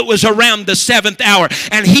boy. It was around the 7th hour.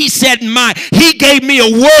 And he said, he gave me a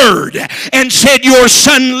word and said, your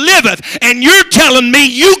son liveth. And you're telling me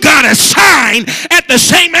you got a sign at the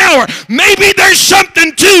same hour. Maybe there's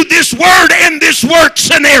something to this word and this work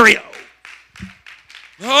scenario.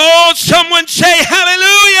 Oh, someone say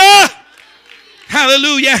hallelujah.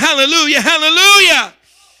 Hallelujah, hallelujah, hallelujah.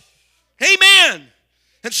 Amen.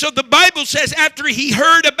 And so the Bible says after he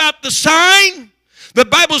heard about the sign, the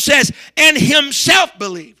Bible says, and himself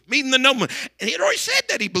believed. Meaning the nobleman. And he had already said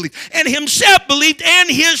that he believed. And himself believed, and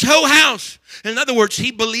his whole house. In other words,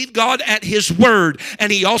 he believed God at his word.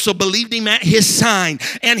 And he also believed him at his sign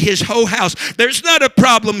and his whole house. There's not a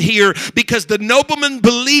problem here because the nobleman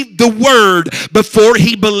believed the word before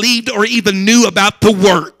he believed or even knew about the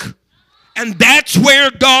work. And that's where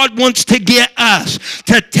God wants to get us,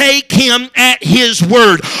 to take him at his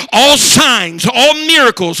word. All signs, all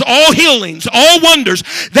miracles, all healings, all wonders,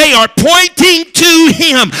 they are pointing to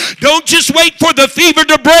him. Don't just wait for the fever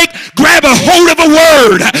to break. Grab a hold of a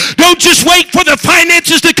word. Don't just wait for the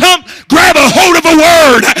finances to come. Grab a hold of a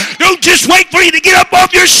word. Don't just wait for you to get up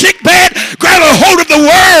off your sick bed. Grab a hold of the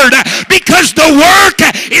word, because the work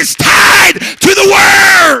is tied to the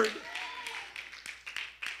word.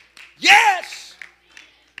 Yes.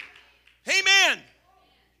 Amen.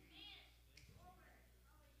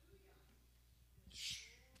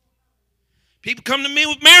 People come to me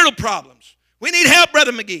with marital problems. We need help,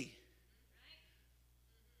 Brother McGee.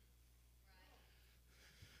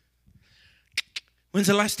 When's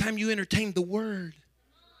the last time you entertained the word?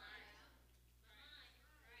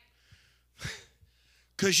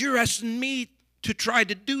 Because you're asking me to try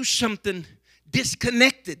to do something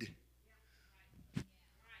disconnected.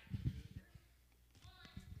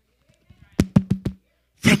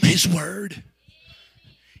 From his word.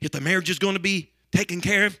 If the marriage is going to be taken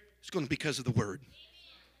care of, it's going to be because of the word.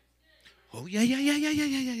 Oh, yeah.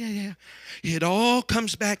 It all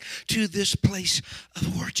comes back to this place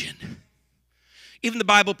of origin. Even the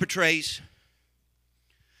Bible portrays,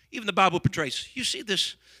 you see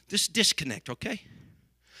this disconnect, okay?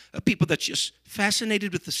 Of people that's just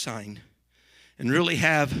fascinated with the sign and really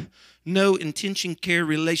have no intention, care,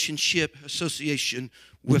 relationship, association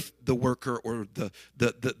with the worker or the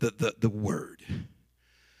word.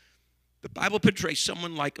 The Bible portrays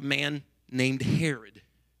someone like a man named Herod.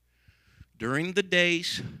 During the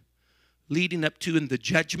days leading up to and the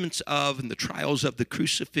judgments of and the trials of the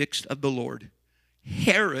crucifix of the Lord,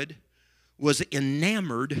 Herod was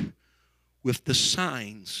enamored with the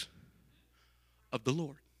signs of the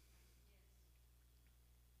Lord.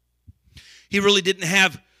 He really didn't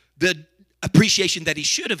have the appreciation that he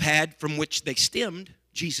should have had from which they stemmed,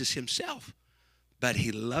 Jesus himself. But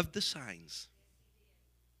he loved the signs.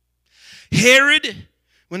 Herod,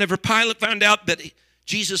 whenever Pilate found out that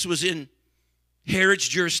Jesus was in Herod's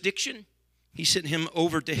jurisdiction, he sent him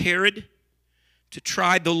over to Herod to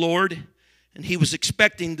try the Lord. And he was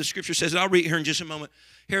expecting, the scripture says, and I'll read here in just a moment,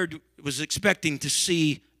 Herod was expecting to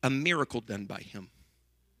see a miracle done by him.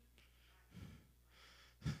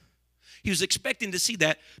 He was expecting to see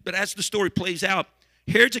that, but as the story plays out,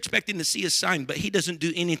 Herod's expecting to see a sign, but he doesn't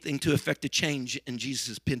do anything to affect a change in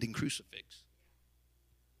Jesus' pending crucifix.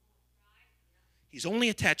 He's only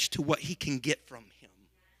attached to what he can get from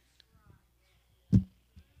him.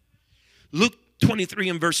 Luke 23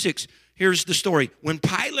 and verse 6, here's the story. When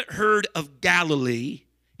Pilate heard of Galilee,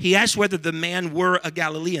 he asked whether the man were a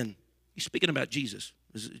Galilean. He's speaking about Jesus.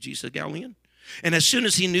 Is Jesus a Galilean? And as soon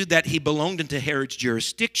as he knew that he belonged into Herod's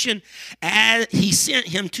jurisdiction, he sent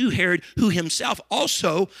him to Herod, who himself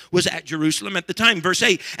also was at Jerusalem at the time. Verse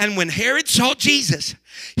 8, and when Herod saw Jesus,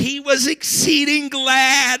 he was exceeding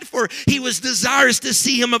glad, for he was desirous to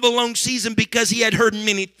see him of a long season, because he had heard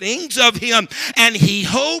many things of him, and he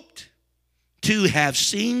hoped to have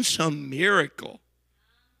seen some miracle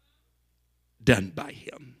done by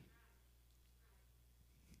him.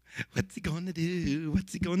 What's he going to do?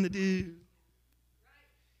 What's he going to do?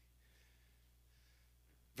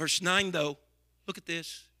 Verse 9, though, look at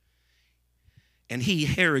this. And he,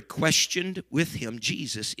 Herod, questioned with him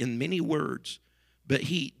Jesus in many words, but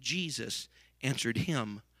he, Jesus, answered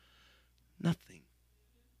him nothing.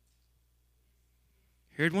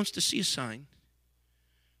 Herod wants to see a sign.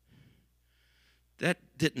 That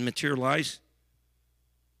didn't materialize.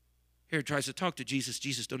 Herod tries to talk to Jesus.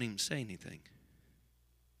 Jesus don't even say anything.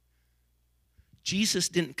 Jesus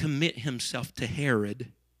didn't commit himself to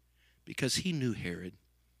Herod because he knew Herod.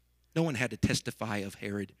 No one had to testify of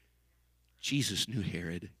Herod. Jesus knew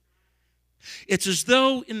Herod. It's as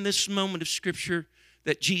though in this moment of Scripture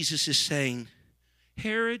that Jesus is saying,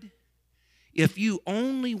 Herod, if you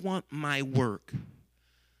only want my work,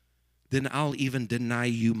 then I'll even deny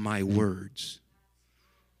you my words,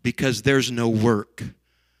 because there's no work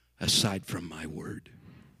aside from my word.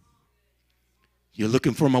 You're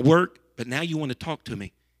looking for my work, but now you want to talk to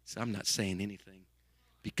me. So I'm not saying anything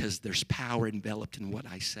because there's power enveloped in what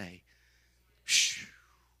I say. Shh.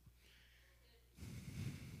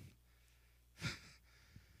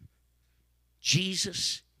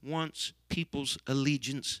 Jesus wants people's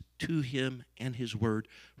allegiance to him and his word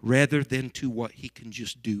rather than to what he can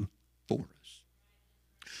just do for us.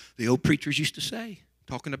 The old preachers used to say,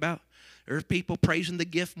 talking about, there are people praising the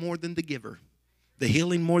gift more than the giver, the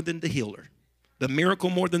healing more than the healer, the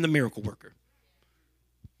miracle more than the miracle worker,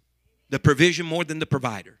 the provision more than the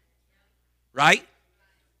provider. Right?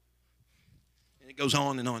 And it goes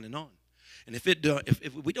on and on and on. And if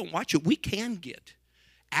we don't watch it, we can get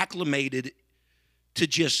acclimated to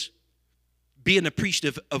just being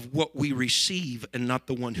appreciative of what we receive and not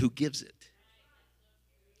the one who gives it.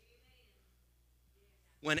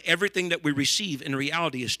 When everything that we receive in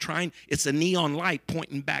reality is it's a neon light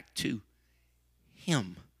pointing back to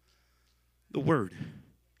him, the word.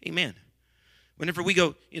 Amen. Whenever we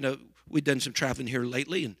go, we've done some traveling here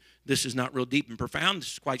lately, and this is not real deep and profound.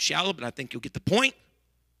 This is quite shallow, but I think you'll get the point.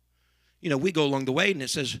 We go along the way, and it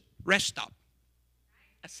says, rest stop.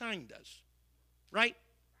 A sign does. Right?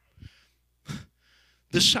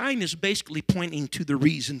 The sign is basically pointing to the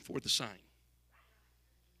reason for the sign.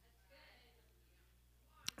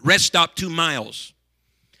 Rest stop 2 miles.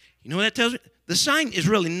 You know what that tells me? The sign is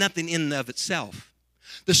really nothing in and of itself.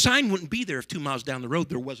 The sign wouldn't be there if 2 miles down the road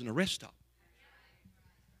there wasn't a rest stop.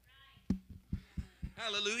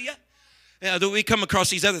 Hallelujah. We come across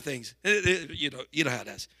these other things. You know how it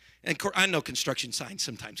is. And I know construction signs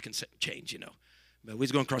sometimes can change, But we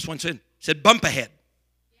was going across one said bump ahead.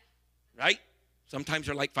 Right? Sometimes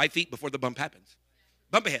they're like 5 feet before the bump happens.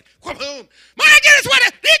 Bump ahead. My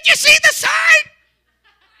goodness, did you see the sign?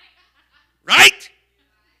 Right?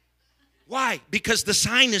 Why? Because the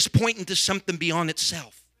sign is pointing to something beyond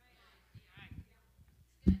itself.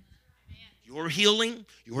 Your healing,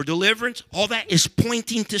 your deliverance, all that is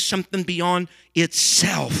pointing to something beyond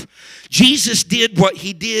itself. Jesus did what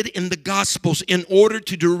he did in the Gospels in order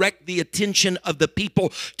to direct the attention of the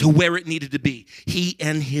people to where it needed to be. He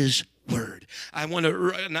and his word.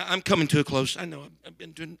 I'm coming to a close. I know I've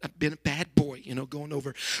been a bad boy, going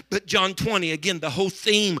over. But John 20, again, the whole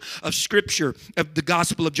theme of Scripture, of the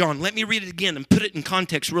Gospel of John. Let me read it again and put it in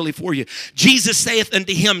context really for you. Jesus saith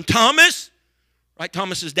unto him, Thomas, right?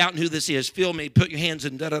 Thomas is doubting who this is. Feel me, put your hands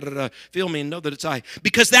in, feel me and know that it's I.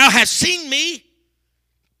 Because thou hast seen me.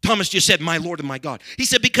 Thomas just said, my Lord and my God. He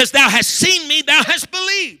said, because thou hast seen me, thou hast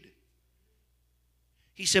believed.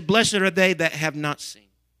 He said, blessed are they that have not seen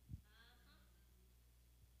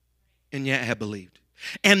and yet have believed.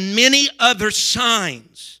 And many other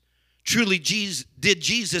signs truly did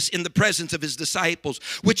Jesus in the presence of his disciples,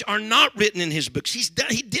 which are not written in his books.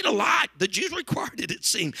 He did a lot. The Jews required it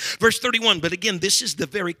seemed. Verse 31, but again, this is the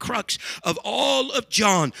very crux of all of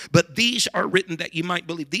John. But these are written that you might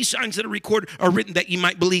believe. These signs that are recorded are written that you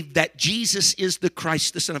might believe that Jesus is the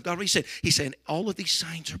Christ, the Son of God. What he said? He's saying all of these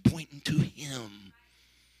signs are pointing to him.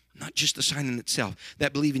 Not just the sign in itself.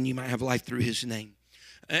 That believing you might have life through his name.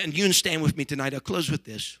 And you can stand with me tonight. I'll close with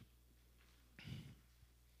this.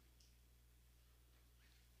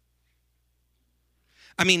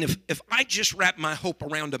 I mean, if I just wrap my hope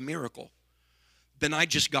around a miracle, then I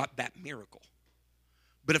just got that miracle.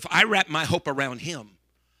 But if I wrap my hope around him,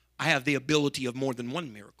 I have the ability of more than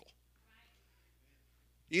one miracle.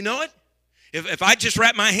 You know it? If I just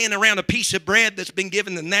wrap my hand around a piece of bread that's been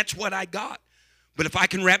given, then that's what I got. But if I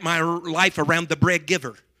can wrap my life around the bread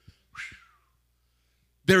giver,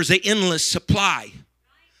 there's an endless supply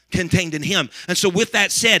contained in him. And so with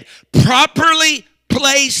that said, properly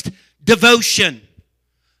placed devotion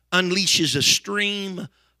unleashes a stream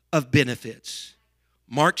of benefits.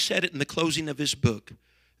 Mark said it in the closing of his book.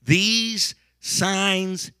 These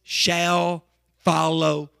signs shall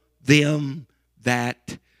follow them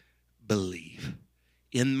that believe.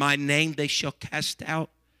 In my name they shall cast out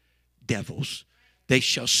devils. They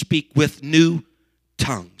shall speak with new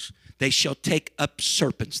tongues. They shall take up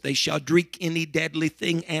serpents. They shall drink any deadly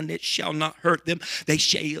thing, and it shall not hurt them. They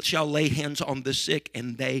shall lay hands on the sick,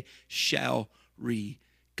 and they shall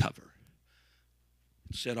recover.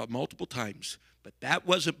 Said it multiple times, but that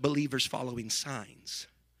wasn't believers following signs.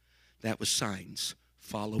 That was signs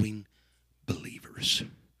following believers.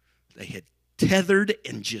 They had tethered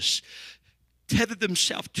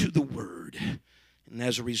themselves to the word. And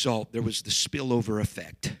as a result, there was the spillover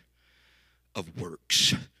effect of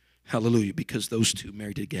works. Hallelujah, because those two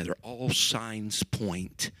married together. All signs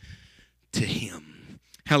point to him.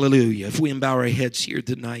 Hallelujah. If we unbow our heads here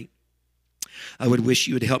tonight, I would wish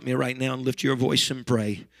you would help me right now and lift your voice and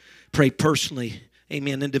pray. Pray personally,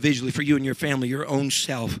 amen, individually for you and your family, your own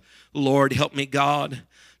self. Lord, help me, God,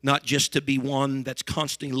 not just to be one that's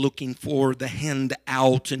constantly looking for the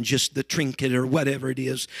handout and just the trinket or whatever it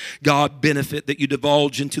is, God, benefit that you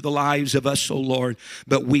divulge into the lives of us, oh Lord.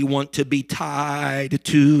 But we want to be tied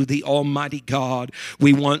to the Almighty God.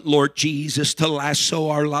 We want, Lord Jesus, to lasso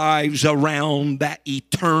our lives around that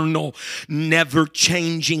eternal,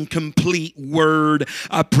 never-changing, complete word.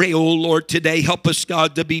 I pray, oh Lord, today, help us,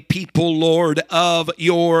 God, to be people, Lord, of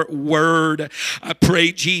your word. I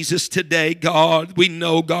pray, Jesus, today, God, we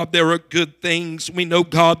know, God, there are good things. We know,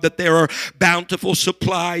 God, that there are bountiful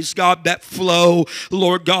supplies, God, that flow,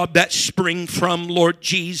 Lord God, that spring from, Lord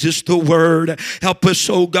Jesus, the word. Help us,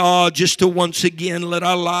 oh God, just to once again let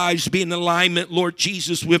our lives be in alignment, Lord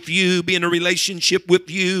Jesus, with you, be in a relationship with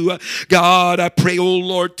you. God, I pray, oh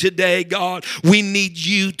Lord, today, God, we need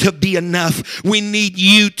you to be enough. We need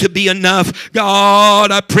you to be enough.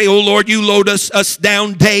 God, I pray, oh Lord, you load us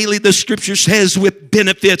down daily, the scripture says, with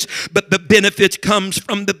benefits, but the benefits comes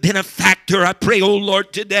from the benefactor. I pray, oh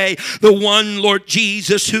Lord, today, the one, Lord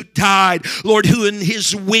Jesus, who died, Lord, who in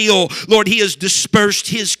his will, Lord, he has dispersed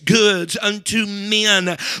his goods unto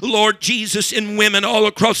men, Lord Jesus, and women all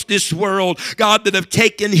across this world, God, that have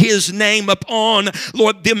taken his name upon,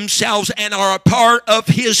 Lord, themselves and are a part of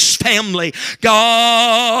his family.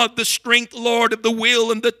 God, the strength, Lord, of the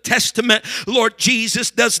will and the testament, Lord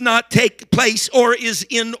Jesus, does not take place or is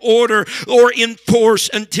in order or in force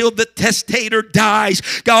until the testator dies.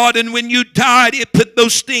 God, and when you died, it put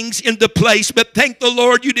those things into place. But thank the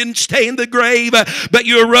Lord you didn't stay in the grave, but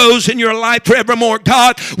you arose in your life forevermore.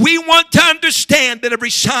 God, we want to understand that every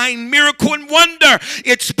sign, miracle, and wonder,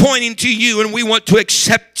 it's pointing to you, and we want to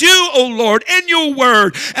accept you, oh Lord, and your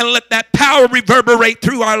word, and let that power reverberate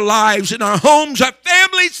through our lives, in our homes, our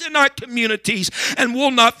families, and our communities, and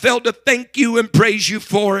we'll not fail to thank you and praise you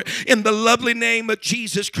for it. In the lovely name of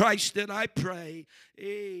Jesus Christ that I pray.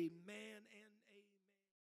 Amen.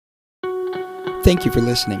 Thank you for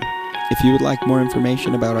listening. If you would like more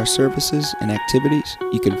information about our services and activities,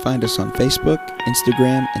 you can find us on Facebook,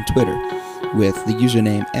 Instagram, and Twitter with the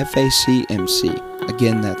username FACMC.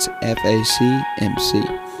 Again, that's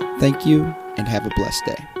FACMC. Thank you, and have a blessed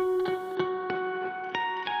day.